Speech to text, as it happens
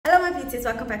Hello beauties,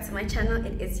 welcome back to my channel.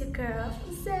 It is your girl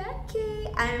Zaki.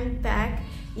 I'm back,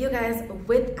 you guys,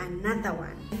 with another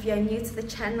one. If you're new to the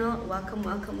channel, welcome.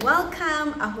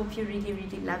 I hope you really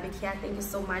love it here. Thank you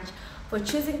so much for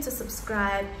choosing to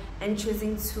subscribe and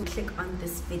choosing to click on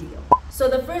this video. So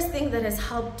the first thing that has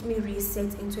helped me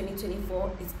reset in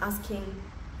 2024 is asking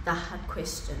the hard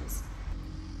questions.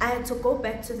 I had to go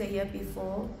back to the year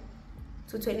before,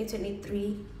 to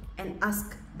 2023, and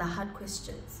ask the hard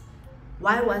questions.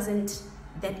 Why wasn't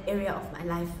that area of my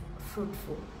life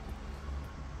fruitful?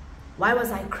 Why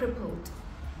was I crippled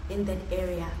in that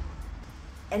area?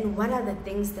 And what are the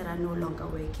things that are no longer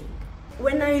working?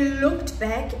 When I looked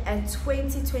back at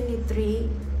 2023,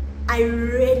 I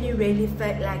really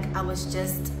felt like I was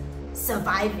just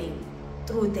surviving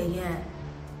through the year.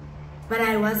 But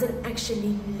I wasn't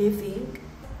actually living.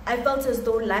 I felt as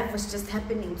though life was just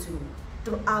happening to me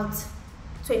throughout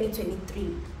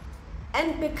 2023.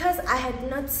 And because I had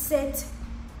not set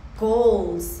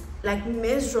goals, like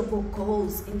measurable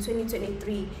goals in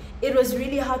 2023, it was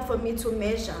really hard for me to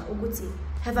measure, Uguti,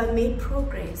 have I made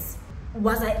progress?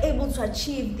 Was I able to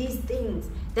achieve these things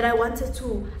that I wanted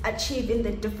to achieve in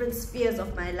the different spheres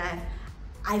of my life?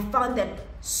 I found that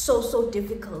so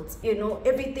difficult. You know,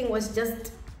 everything was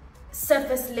just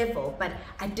surface level, but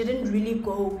I didn't really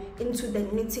go into the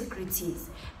nitty-gritties.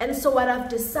 And so what I've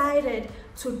decided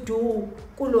to do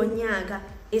kulonyaga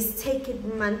is take it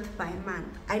month by month.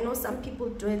 I know some people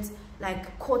do it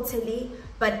like quarterly,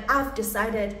 but I've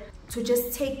decided to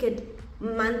just take it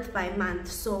month by month.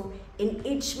 So in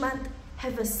each month,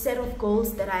 have a set of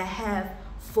goals that I have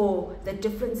for the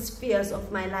different spheres of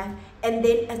my life, and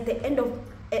then at the end of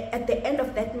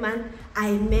that month,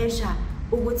 I measure,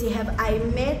 Uguti, have I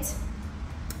met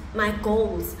my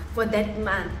goals for that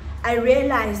month? I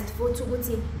realized for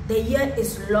Tuguti, the year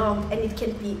is long and it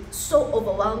can be so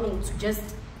overwhelming to just,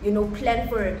 you know, plan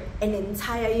for an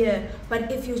entire year. But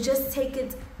if you just take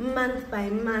it month by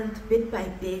month, bit by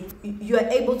bit, you are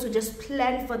able to just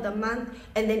plan for the month,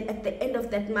 and then at the end of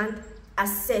that month,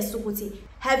 assess, Tuguti,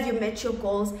 have you met your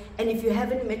goals? And if you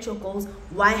haven't met your goals,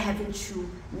 why haven't you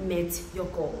met your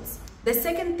goals? The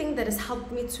second thing that has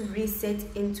helped me to reset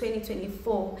in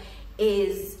 2024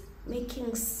 is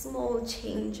making small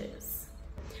changes.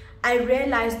 I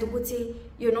realized, Uguti,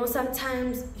 you know,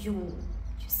 sometimes you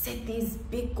set these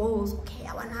big goals. Okay,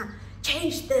 I wanna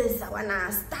change this, I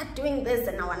wanna start doing this,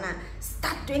 and I wanna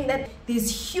start doing that.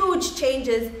 These huge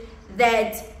changes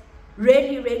that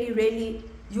really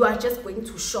you are just going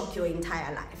to shock your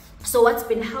entire life. So what's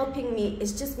been helping me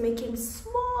is just making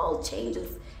small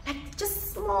changes, like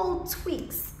just small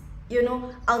tweaks. You know,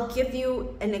 I'll give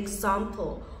you an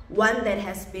example. One that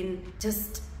has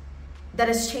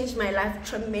changed my life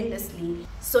tremendously.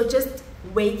 So just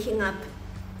waking up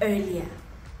earlier.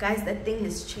 Guys, that thing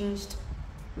has changed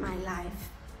my life.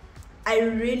 I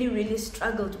really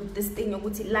struggled with this thing.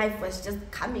 Life was just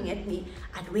coming at me.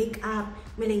 I'd wake up,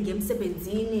 by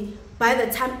the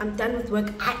time I'm done with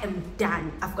work, I am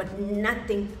done. I've got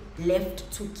nothing left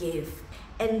to give.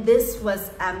 And this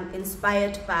was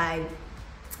inspired by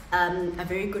a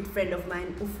very good friend of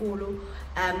mine, Ufulu.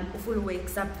 Ufulu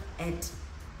wakes up at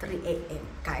 3 a.m.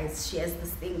 Guys, she has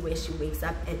this thing where she wakes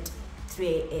up at 3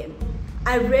 a.m.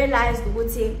 I realized,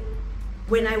 Uguti,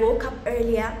 when I woke up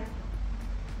earlier,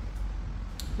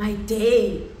 my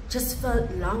day just felt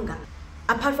longer.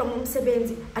 Apart from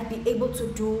umsebenzi, I'd be able to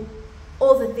do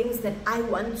all the things that I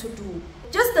want to do.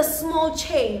 Just a small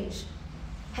change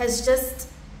has just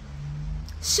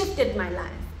shifted my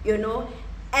life, you know?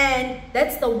 And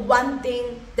that's the one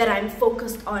thing that I'm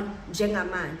focused on,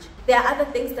 njengamanje. There are other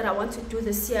things that I want to do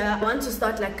this year. I want to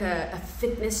start like a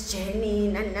fitness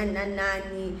journey,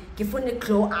 gifune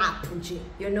glow up,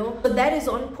 you know? So that is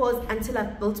on pause until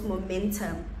I've built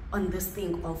momentum on this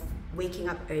thing of waking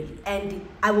up early. And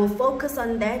I will focus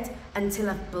on that until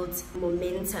I've built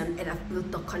momentum and I've built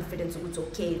the confidence of,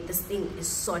 okay, this thing is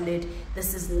solid.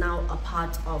 This is now a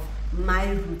part of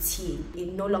my routine.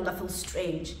 It no longer feels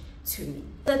strange to me.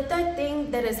 The third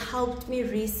thing that has helped me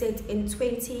reset in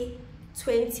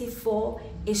 2024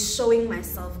 is showing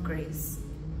myself grace,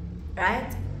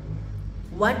 right?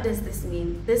 What does this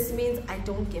mean? This means I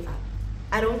don't give up.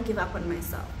 I don't give up on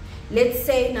myself. Let's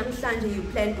say namhlanje you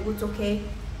plan to go, okay,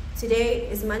 today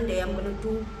is Monday, I'm gonna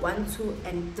do 1, 2,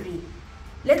 and 3.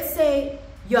 Let's say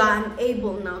you are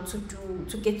unable now to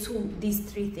get to these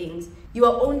 3 things. You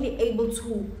are only able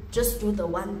to just do the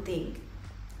one thing.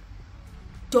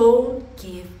 Don't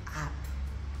give up.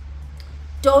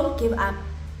 Don't give up.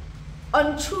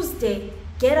 On Tuesday,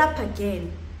 get up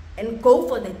again and go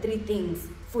for the 3 things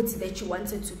that you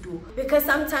wanted to do. Because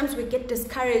sometimes we get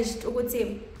discouraged.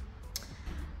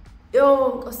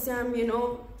 yo, Kosiam, you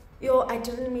know, yo, I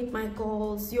didn't meet my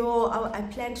goals, yo, I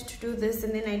planned to do this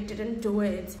and then I didn't do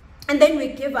it. And then we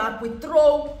give up, we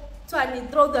throw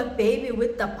the baby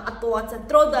with the bathwater,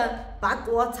 throw the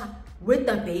bathwater with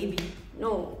the baby.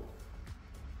 No,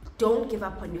 don't give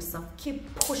up on yourself.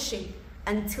 Keep pushing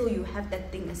until you have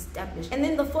that thing established. And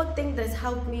then the fourth thing that's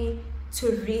helped me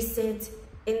to reset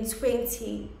in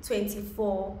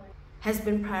 2024 has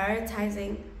been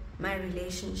prioritizing my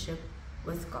relationship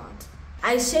with God.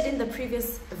 I shared in the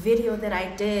previous video that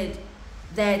I did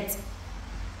that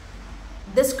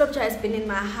this scripture has been in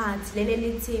my heart.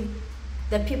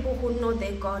 The people who know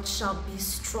their God shall be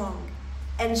strong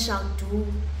and shall do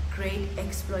great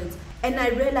exploits. And I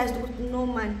realized, no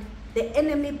man, the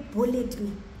enemy bullied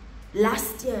me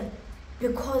last year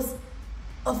because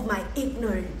of my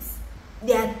ignorance.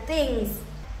 There are things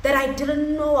that I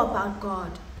didn't know about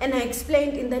God. And I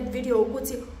explained in that video,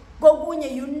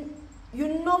 you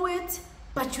know it,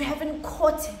 but you haven't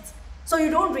caught it. So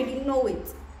you don't really know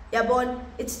it. Yeah, but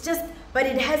it's just, but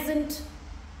it hasn't,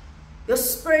 your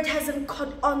spirit hasn't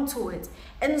caught on to it.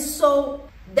 And so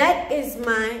that is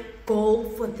my goal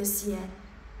for this year,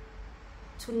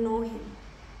 to know him.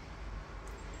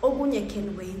 Ogunye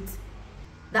can wait.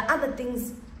 The other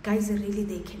things, guys, really,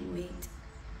 they can wait.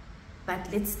 But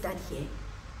let's start here.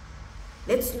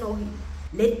 Let's know him.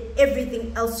 Let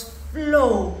everything else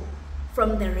flow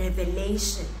from the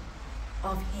revelation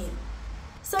of him.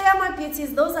 So yeah, my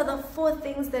beauties, those are the 4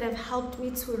 things that have helped me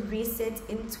to reset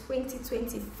in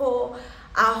 2024.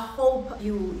 I hope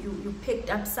you picked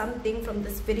up something from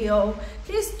this video.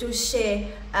 Please do share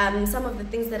some of the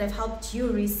things that have helped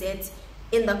you reset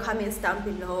in the comments down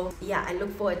below. Yeah, I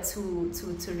look forward to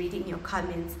reading your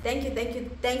comments.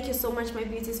 Thank you so much, my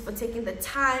beauties, for taking the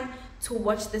time to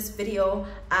watch this video.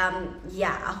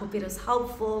 Yeah, I hope it was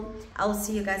helpful. I'll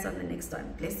see you guys on the next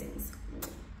one. Blessings.